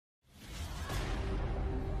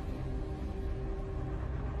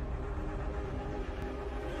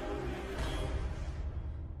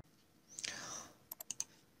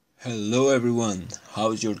Hello everyone,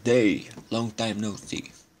 how's your day? Long time no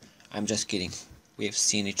see. I'm just kidding. We've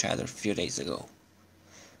seen each other a few days ago.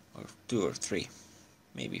 Or 2 or 3.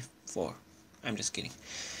 Maybe 4. I'm just kidding.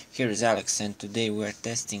 Here is Alex and today we are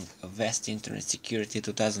testing Avast Internet Security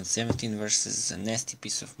 2017 versus a nasty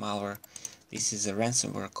piece of malware. This is a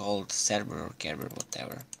ransomware called Cerber or Kerber,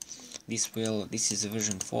 whatever. This is a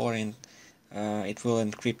version 4 and it will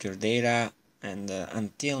encrypt your data, and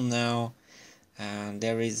until now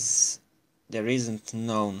there isn't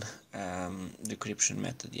known decryption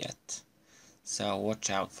method yet, so watch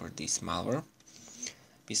out for this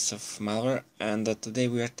piece of malware. And today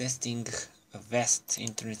we are testing Avast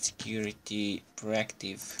Internet Security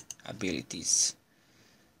proactive abilities.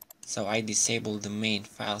 So I disabled the main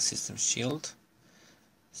file system shield.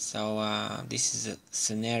 So this is a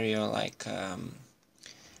scenario like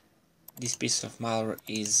this piece of malware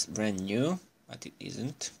is brand new, but it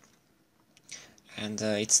isn't. And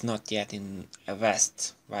it's not yet in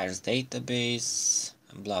Avast virus database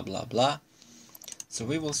and blah blah blah. So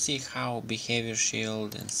we will see how behavior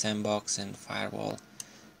shield and sandbox and firewall,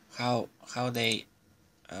 how they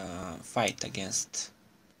fight against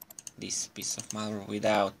this piece of malware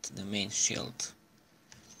without the main shield.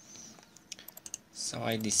 So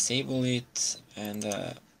I disable it, and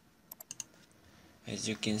as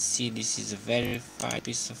you can see, this is a verified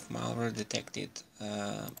piece of malware detected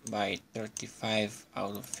by 35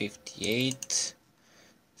 out of 58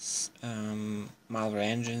 malware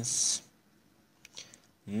engines.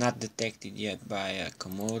 Not detected yet by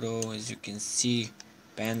Komodo, as you can see,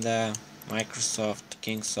 Panda, Microsoft,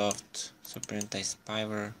 Kingsoft, Super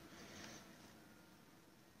Anti-Spyware,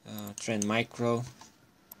 Trend Micro.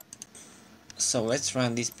 So let's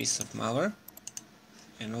run this piece of malware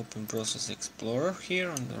and open Process Explorer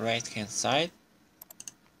here on the right hand side.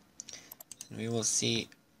 And we will see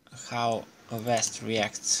how Avast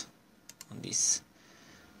reacts on this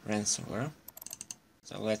ransomware.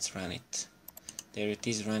 So let's run it. There it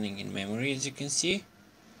is running in memory, as you can see.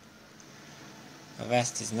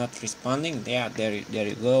 Avast is not responding. There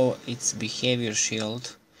you go. It's behavior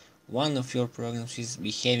shield. One of your programs is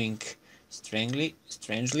behaving strangely,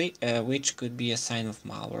 which could be a sign of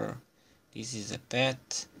malware. This is a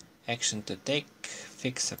pet. Action to take,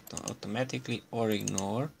 fix automatically or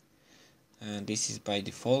ignore. And this is by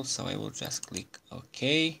default, so I will just click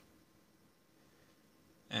OK.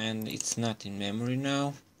 And it's not in memory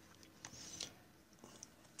now.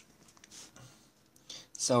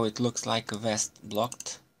 So it looks like Avast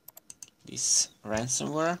blocked this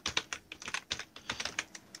ransomware.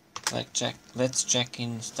 Let's check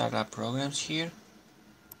in startup programs here.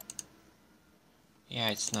 Yeah,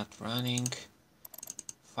 it's not running.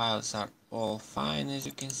 Files are all fine, as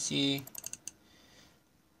you can see.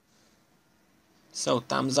 So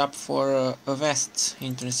thumbs up for Avast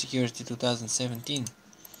Internet Security 2017.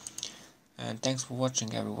 And thanks for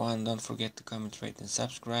watching everyone. Don't forget to comment, rate and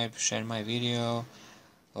subscribe. Share my video.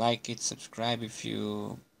 Like it, subscribe if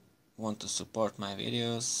you want to support my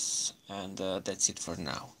videos. And that's it for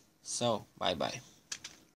now. So bye bye.